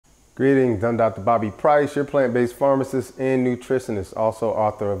Greetings, I'm Dr. Bobby Price, your plant-based pharmacist and nutritionist, also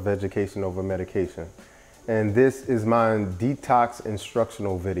author of Education Over Medication. And this is my detox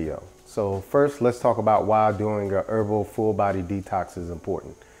instructional video. So first, let's talk about why doing a herbal full body detox is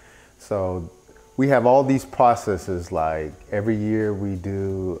important. So we have all these processes, like every year we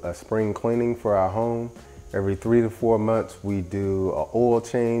do a spring cleaning for our home. Every 3 to 4 months we do an oil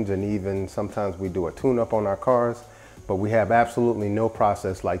change, and even sometimes we do a tune-up on our cars. But we have absolutely no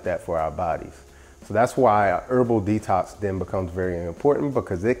process like that for our bodies. So that's why a herbal detox then becomes very important,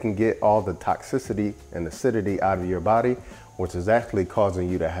 because it can get all the toxicity and acidity out of your body, which is actually causing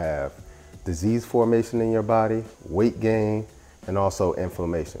you to have disease formation in your body, weight gain, and also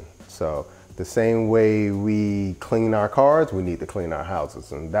inflammation. So the same way we clean our cars, we need to clean our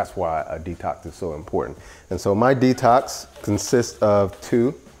houses. And that's why a detox is so important. And so my detox consists of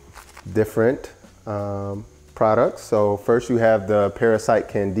 2 different products. So first you have the Parasite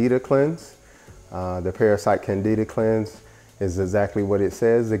Candida Cleanse. The Parasite Candida Cleanse is exactly what it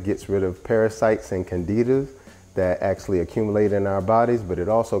says. It gets rid of parasites and candidas that actually accumulate in our bodies, but it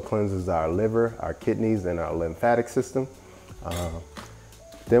also cleanses our liver, our kidneys, and our lymphatic system.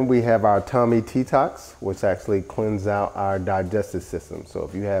 Then we have our Tummy Detox, which actually cleanses out our digestive system. So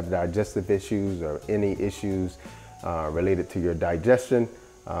if you have digestive issues or any issues related to your digestion,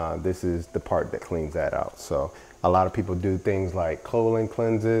 this is the part that cleans that out. So a lot of people do things like colon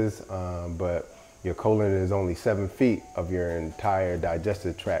cleanses, but your colon is only 7 feet of your entire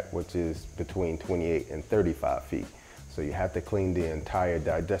digestive tract, which is between 28 and 35 feet. So you have to clean the entire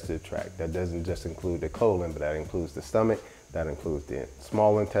digestive tract. That doesn't just include the colon, but that includes the stomach, that includes the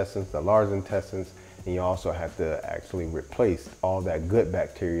small intestines, the large intestines, and you also have to actually replace all that good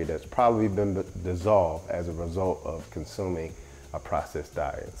bacteria that's probably been dissolved as a result of consuming a processed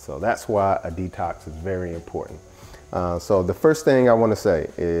diet. So that's why a detox is very important. So the first thing I want to say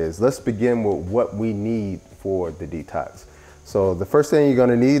is, let's begin with what we need for the detox. So the first thing you're going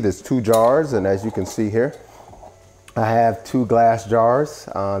to need is 2 jars, and as you can see here, I have 2 glass jars.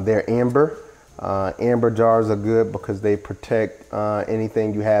 They're amber. Amber jars are good because they protect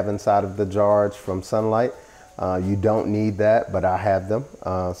anything you have inside of the jars from sunlight. You don't need that, but I have them.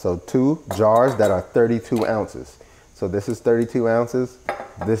 So 2 jars that are 32 ounces. So this is 32 ounces,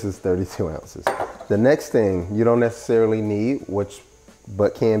 this is 32 ounces. The next thing you don't necessarily need,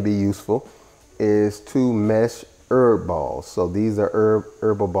 but can be useful, is 2 mesh herb balls. So these are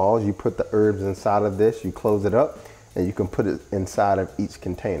herbal balls. You put the herbs inside of this, you close it up, and you can put it inside of each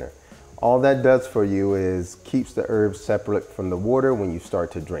container. All that does for you is keeps the herbs separate from the water when you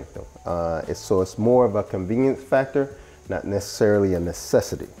start to drink them. So it's more of a convenience factor, not necessarily a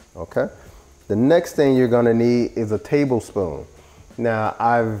necessity, okay? The next thing you're gonna need is a tablespoon. Now,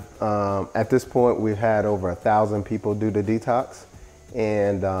 at this point, we've had over 1,000 people do the detox.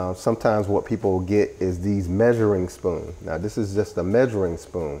 And sometimes what people get is these measuring spoons. Now, this is just a measuring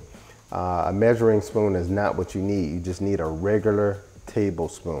spoon. A measuring spoon is not what you need. You just need a regular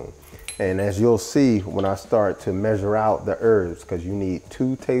tablespoon. And as you'll see when I start to measure out the herbs, because you need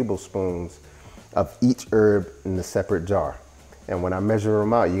 2 tablespoons of each herb in a separate jar. And when I measure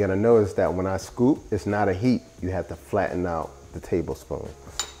them out, you're gonna notice that when I scoop, it's not a heat. You have to flatten out the tablespoon.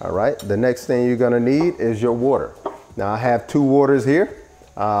 All right, the next thing you're gonna need is your water. Now I have 2 waters here.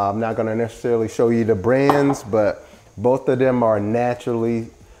 I'm not gonna necessarily show you the brands, but both of them are natural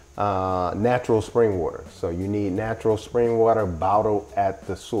spring water. So you need natural spring water bottled at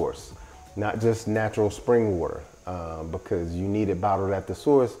the source, not just natural spring water, because you need it bottled at the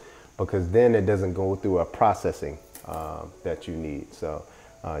source, because then it doesn't go through a processing that you need, so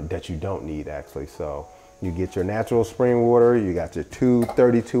that you don't need actually. So you get your natural spring water, you got your 2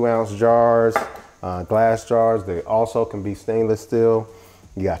 32-ounce jars, glass jars. They also can be stainless steel.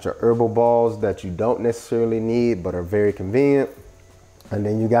 You got your herbal balls that you don't necessarily need but are very convenient. And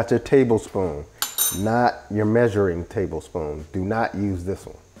then you got your tablespoon, not your measuring tablespoon. Do not use this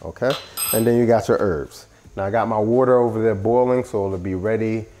one, okay? And then you got your herbs. Now I got my water over there boiling, so it'll be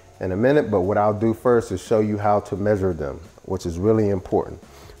ready in a minute, but what I'll do first is show you how to measure them, which is really important.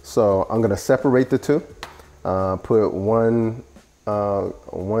 So I'm gonna separate the 2, put one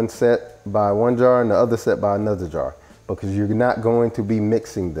set by one jar and the other set by another jar, because you're not going to be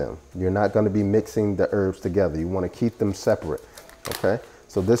mixing them. You're not gonna be mixing the herbs together. You wanna keep them separate, okay?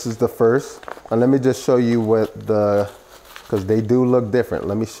 So this is the first, and let me just show you because they do look different.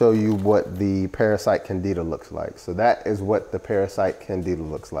 Let me show you what the Parasite Candida looks like. So that is what the Parasite Candida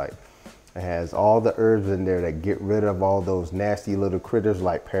looks like. It has all the herbs in there that get rid of all those nasty little critters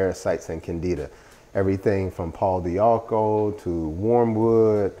like parasites and candida. Everything from Paul Dialco to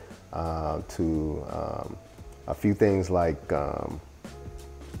wormwood to a few things like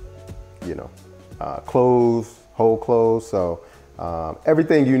you know, clothes, whole clothes. So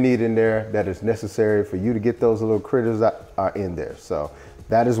everything you need in there that is necessary for you to get those little critters are in there. So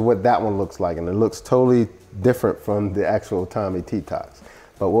that is what that one looks like. And it looks totally different from the actual Tommy Detox.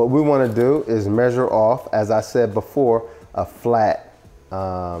 But what we want to do is measure off, as I said before, a flat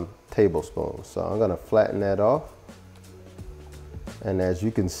tablespoon. So I'm going to flatten that off. And as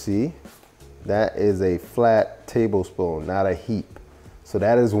you can see, that is a flat tablespoon, not a heap. So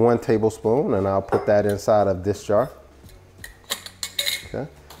that is 1 tablespoon, and I'll put that inside of this jar. Okay.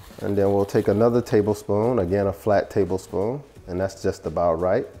 And then we'll take another tablespoon, again a flat tablespoon, and that's just about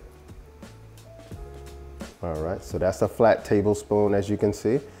right. All right, so that's a flat tablespoon, as you can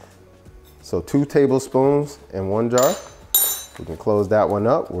see. So 2 tablespoons in 1 jar. We can close that one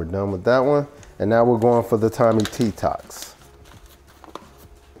up. We're done with that one. And now we're going for the Tommy Detox.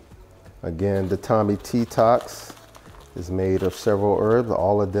 Again, the Tommy Detox is made of several herbs.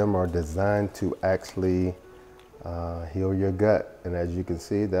 All of them are designed to actually heal your gut. And as you can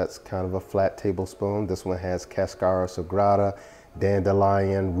see, that's kind of a flat tablespoon. This one has Cascara sagrada,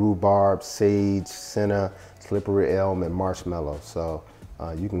 dandelion, rhubarb, sage, senna, slippery elm, and marshmallow. So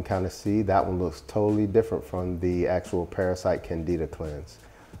you can kind of see that one looks totally different from the actual Parasite Candida cleanse.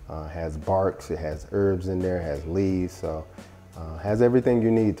 Has barks, it has herbs in there, it has leaves, so has everything you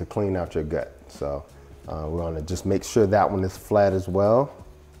need to clean out your gut. So we're gonna just make sure that one is flat as well.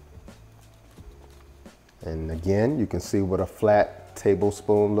 And again, you can see what a flat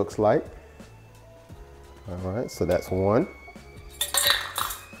tablespoon looks like. All right, so that's 1.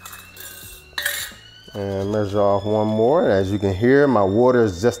 And measure off 1 more. And as you can hear, my water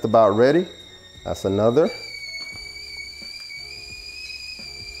is just about ready. That's another.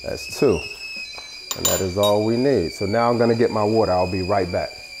 That's 2. And that is all we need. So now I'm gonna get my water. I'll be right back.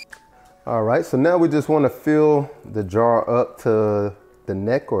 All right, so now we just wanna fill the jar up to the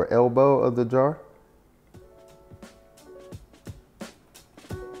neck or elbow of the jar.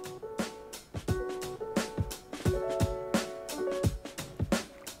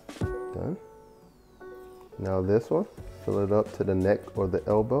 Done. Now this one, fill it up to the neck or the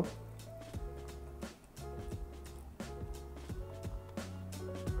elbow.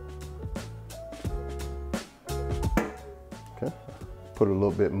 Okay, put a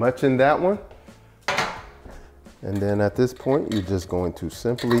little bit much in that one. And then at this point, you're just going to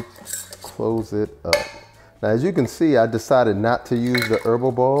simply close it up. Now, as you can see, I decided not to use the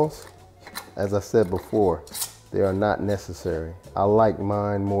herbal balls. As I said before, they are not necessary. I like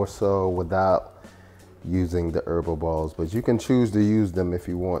mine more so without using the herbal balls, but you can choose to use them if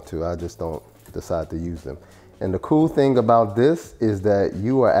you want to. I just don't decide to use them. And the cool thing about this is that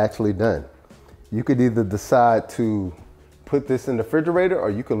you are actually done. You could either decide to put this in the refrigerator or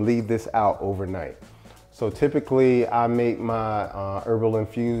you can leave this out overnight. So typically I make my herbal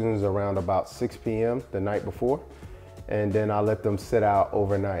infusions around about 6 p.m. the night before, and then I let them sit out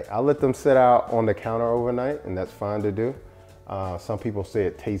overnight. I let them sit out on the counter overnight, and that's fine to do. Some people say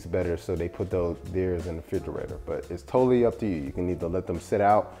it tastes better, so they put theirs in the refrigerator, but it's totally up to you. You can either let them sit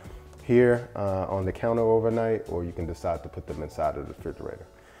out here on the counter overnight, or you can decide to put them inside of the refrigerator.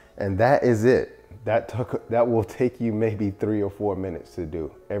 And that is it. That will take you maybe 3 or 4 minutes to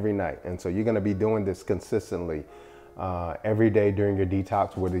do every night. And so you're gonna be doing this consistently every day during your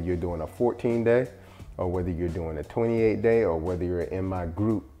detox, whether you're doing a 14-day or whether you're doing a 28-day or whether you're in my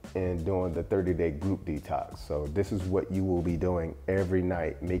group and doing the 30-day group detox. So this is what you will be doing every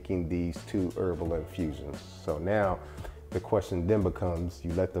night, making these 2 herbal infusions. So now the question then becomes,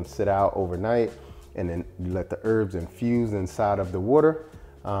 you let them sit out overnight and then you let the herbs infuse inside of the water.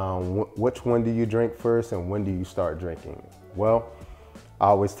 Which one do you drink first and when do you start drinking? Well, I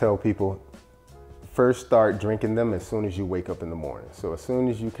always tell people, first start drinking them as soon as you wake up in the morning. So as soon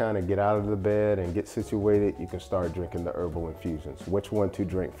as you kind of get out of the bed and get situated, you can start drinking the herbal infusions. Which one to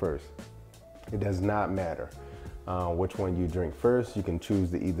drink first? It does not matter which one you drink first. You can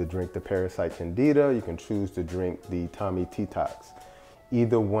choose to either drink the Parasite Candida, you can choose to drink the Tommy Detox.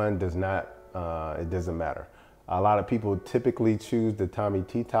 Either one does not, it doesn't matter. A lot of people typically choose the Tommy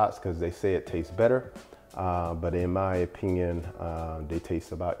Detox because they say it tastes better, but in my opinion, they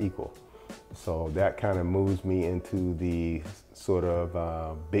taste about equal. So that kind of moves me into the sort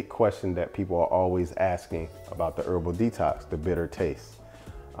of big question that people are always asking about the Herbal Detox, the bitter taste.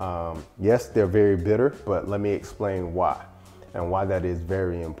 Yes, they're very bitter, but let me explain why and why that is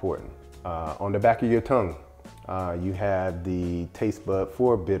very important. On the back of your tongue, you have the taste bud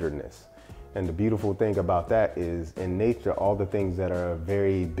for bitterness. And the beautiful thing about that is in nature, all the things that are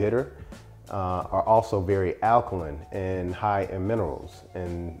very bitter are also very alkaline and high in minerals.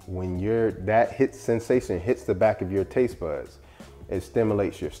 And when that sensation hits the back of your taste buds, It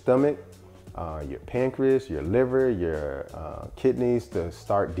stimulates your stomach, your pancreas, your liver, your kidneys to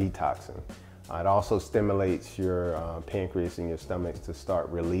start detoxing. It also stimulates your pancreas and your stomach to start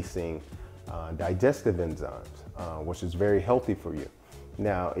releasing digestive enzymes, which is very healthy for you.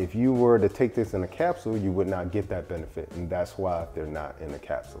 Now, if you were to take this in a capsule, you would not get that benefit, and that's why they're not in a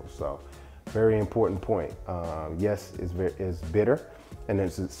capsule. So, very important point. Yes, it's bitter, and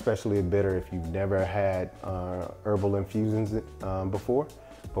it's especially bitter if you've never had herbal infusions before.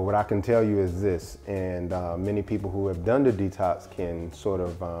 But what I can tell you is this, and many people who have done the detox can sort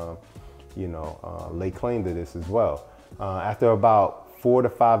of, lay claim to this as well. After about 4 to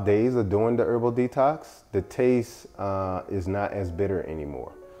 5 days of doing the herbal detox, the taste is not as bitter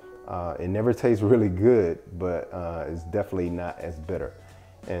anymore. It never tastes really good, but it's definitely not as bitter.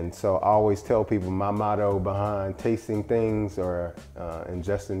 And so I always tell people my motto behind tasting things or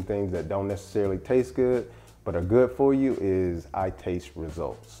ingesting things that don't necessarily taste good, but are good for you is I taste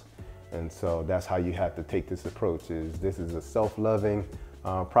results. And so that's how you have to take this approach. This is a self-loving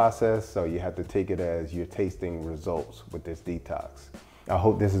process, so you have to take it as you're tasting results with this detox. I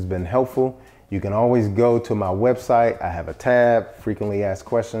hope this has been helpful. You can always go to my website. I have a tab, frequently asked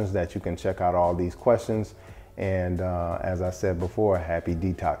questions, that you can check out all these questions. And as I said before, happy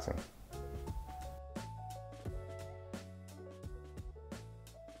detoxing.